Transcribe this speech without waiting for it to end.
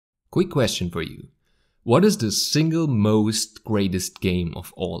Quick question for you. What is the single most greatest game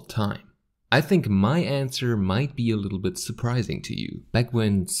of all time? I think my answer might be a little bit surprising to you. Back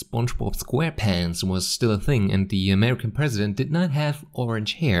when SpongeBob SquarePants was still a thing and the American president did not have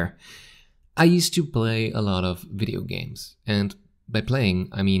orange hair, I used to play a lot of video games. And by playing,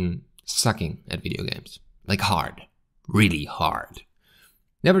 I mean sucking at video games. Like hard. Really hard.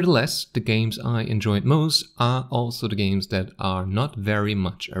 Nevertheless, the games I enjoyed most are also the games that are not very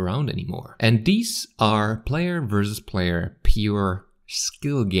much around anymore. And these are player versus player pure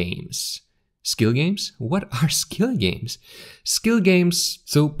skill games. Skill games? What are skill games? Skill games,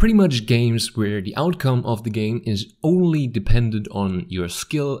 so pretty much games where the outcome of the game is only dependent on your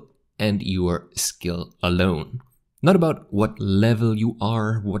skill and your skill alone. Not about what level you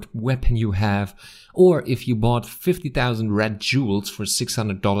are, what weapon you have, or if you bought 50,000 red jewels for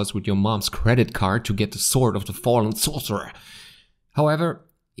 $600 with your mom's credit card to get the sword of the fallen sorcerer. However,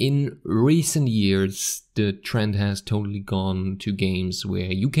 in recent years, the trend has totally gone to games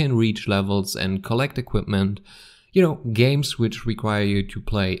where you can reach levels and collect equipment. You know, games which require you to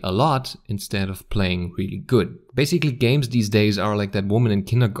play a lot instead of playing really good. Basically, games these days are like that woman in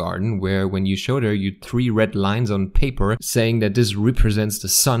kindergarten where when you showed her you 3 red lines on paper saying that this represents the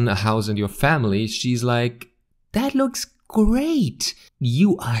sun, a house, and your family, she's like, "That looks great!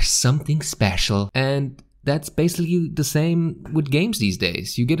 You are something special." And that's basically the same with games these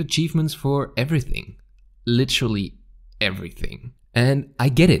days. You get achievements for everything. Literally everything. And I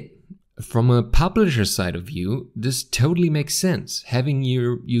get it. From a publisher side of view, this totally makes sense. Having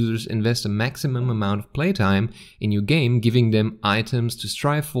your users invest a maximum amount of playtime in your game, giving them items to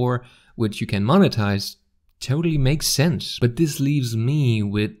strive for, which you can monetize, totally makes sense. But this leaves me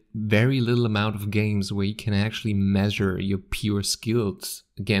with very little amount of games where you can actually measure your pure skills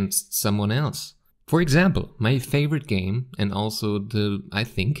against someone else. For example, my favorite game, and also the, I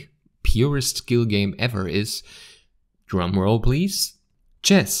think, purest skill game ever is, drumroll please,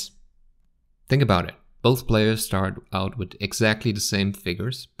 chess. Think about it. Both players start out with exactly the same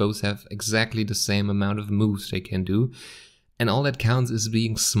figures, both have exactly the same amount of moves they can do, and all that counts is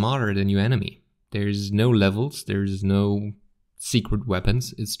being smarter than your enemy. There's no levels, there's no secret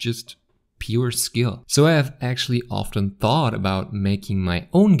weapons, it's just pure skill. So I have actually often thought about making my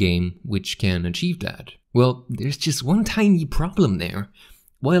own game which can achieve that. Well, there's just one tiny problem there.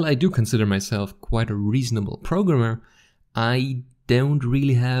 While I do consider myself quite a reasonable programmer, I don't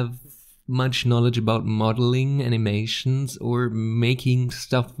really have much knowledge about modeling animations or making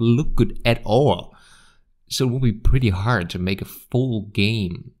stuff look good at all. So it will be pretty hard to make a full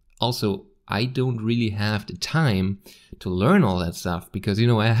game. Also, I don't really have the time to learn all that stuff because, you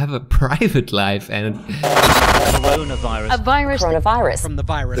know, I have a private life and... Coronavirus. A virus. Coronavirus. From the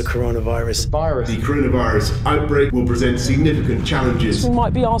virus. The coronavirus. Virus. The coronavirus outbreak will present significant challenges. We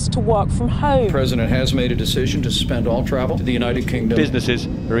might be asked to work from home. The president has made a decision to suspend all travel to the United Kingdom. Businesses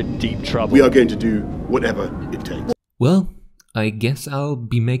are in deep trouble. We are going to do whatever it takes. Well, I guess I'll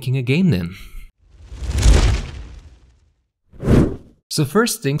be making a game then. So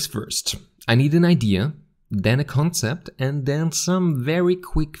first things first. I need an idea, then a concept, and then some very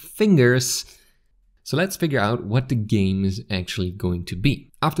quick fingers. So let's figure out what the game is actually going to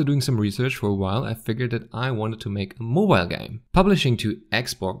be. After doing some research for a while, I figured that I wanted to make a mobile game. Publishing to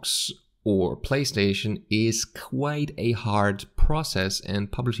Xbox or PlayStation is quite a hard process,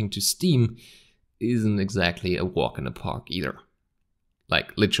 and publishing to Steam isn't exactly a walk in the park either.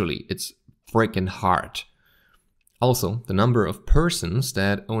 Like literally, it's freaking hard. Also, the number of persons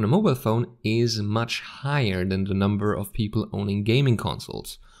that own a mobile phone is much higher than the number of people owning gaming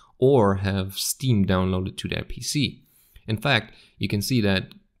consoles or have Steam downloaded to their PC. In fact, you can see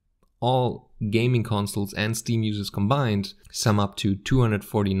that all gaming consoles and Steam users combined sum up to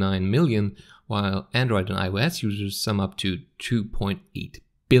 249 million, while Android and iOS users sum up to 2.8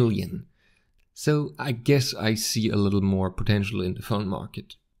 billion. So I guess I see a little more potential in the phone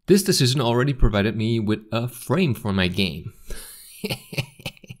market. This decision already provided me with a frame for my game.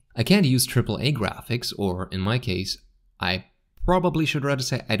 I can't use AAA graphics, or in my case, I probably should rather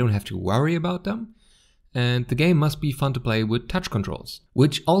say I don't have to worry about them. And the game must be fun to play with touch controls,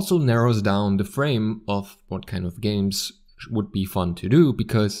 which also narrows down the frame of what kind of games would be fun to do,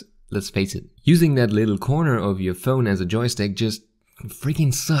 because let's face it, using that little corner of your phone as a joystick just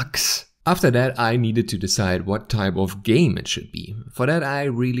freaking sucks. After that, I needed to decide what type of game it should be. For that, I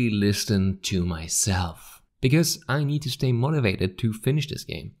really listened to myself, because I need to stay motivated to finish this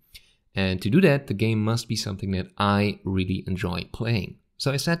game. And to do that, the game must be something that I really enjoy playing. So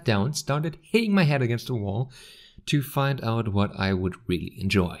I sat down, started hitting my head against the wall to find out what I would really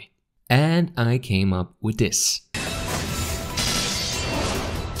enjoy. And I came up with this.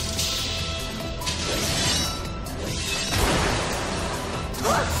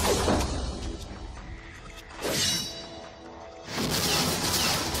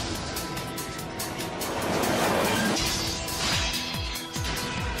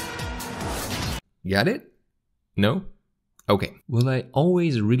 Got it? No? Okay. Well, I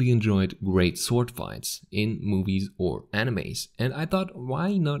always really enjoyed great sword fights in movies or animes, and I thought,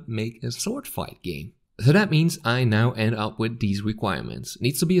 why not make a sword fight game? So that means I now end up with these requirements. It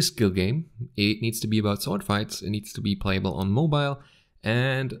needs to be a skill game, it needs to be about sword fights, it needs to be playable on mobile,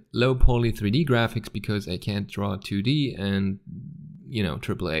 and low poly 3D graphics because I can't draw 2D and, you know,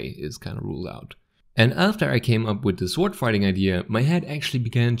 AAA is kind of ruled out. And after I came up with the sword fighting idea, my head actually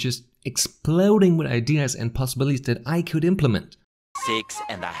began just exploding with ideas and possibilities that I could implement.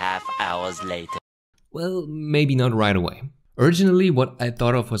 6.5 hours later. Well, maybe not right away. Originally, what I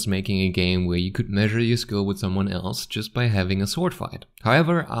thought of was making a game where you could measure your skill with someone else just by having a sword fight.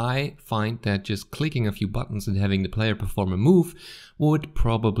 However, I find that just clicking a few buttons and having the player perform a move would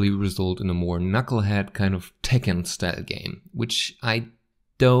probably result in a more knucklehead kind of Tekken style game, which I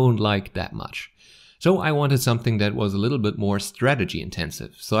don't like that much. So I wanted something that was a little bit more strategy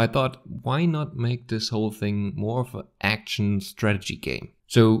intensive. So I thought, why not make this whole thing more of an action strategy game?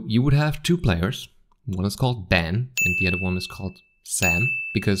 So you would have two players. One is called Ben and the other one is called Sam,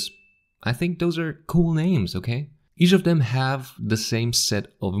 because I think those are cool names, okay? Each of them have the same set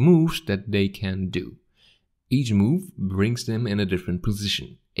of moves that they can do. Each move brings them in a different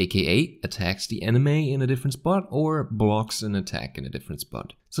position, aka attacks the enemy in a different spot or blocks an attack in a different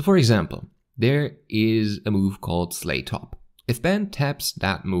spot. So for example, there is a move called Slay Top. If Ben taps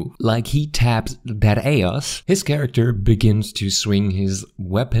that move, like he taps that Aeos, his character begins to swing his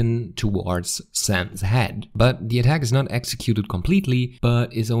weapon towards Sam's head. But the attack is not executed completely,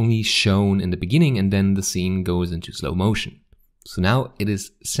 but is only shown in the beginning and then the scene goes into slow motion. So now it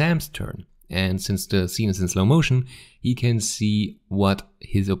is Sam's turn. And since the scene is in slow motion, he can see what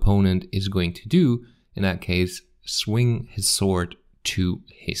his opponent is going to do, in that case, swing his sword to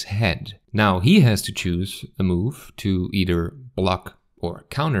his head. Now he has to choose a move to either block or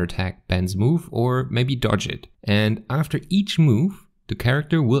counterattack Ben's move or maybe dodge it. And after each move, the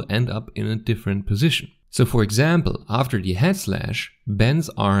character will end up in a different position. So for example, after the head slash, Ben's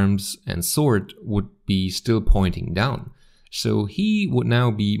arms and sword would be still pointing down. So he would now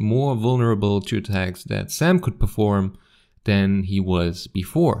be more vulnerable to attacks that Sam could perform than he was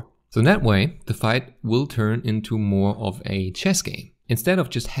before. So in that way, the fight will turn into more of a chess game. Instead of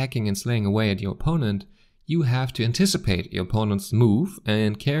just hacking and slaying away at your opponent, you have to anticipate your opponent's move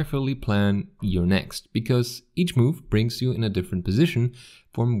and carefully plan your next, because each move brings you in a different position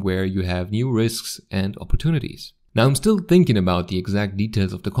from where you have new risks and opportunities. Now I'm still thinking about the exact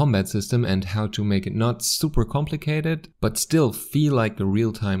details of the combat system and how to make it not super complicated, but still feel like a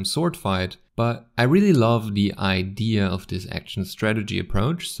real-time sword fight. But I really love the idea of this action strategy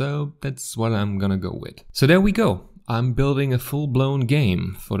approach, so that's what I'm gonna go with. So there we go. I'm building a full-blown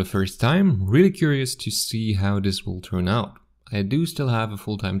game for the first time. Really curious to see how this will turn out. I do still have a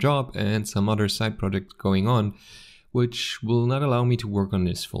full-time job and some other side projects going on, which will not allow me to work on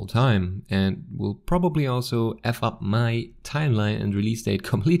this full-time and will probably also F up my timeline and release date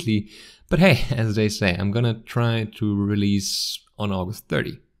completely. But hey, as they say, I'm gonna try to release on August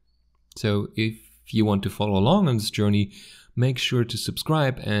 30. So if you want to follow along on this journey, make sure to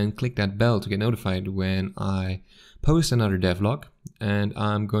subscribe and click that bell to get notified when I post another devlog. And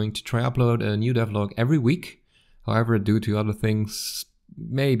I'm going to try upload a new devlog every week. However, due to other things,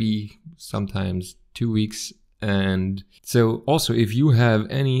 maybe sometimes 2 weeks. And so also, if you have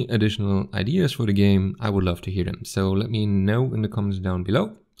any additional ideas for the game, I would love to hear them. So let me know in the comments down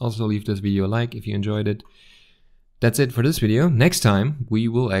below. Also leave this video a like if you enjoyed it. That's it for this video. Next time, we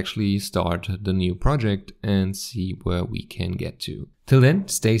will actually start the new project and see where we can get to. Till then,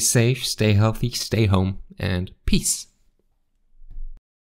 stay safe, stay healthy, stay home, and peace.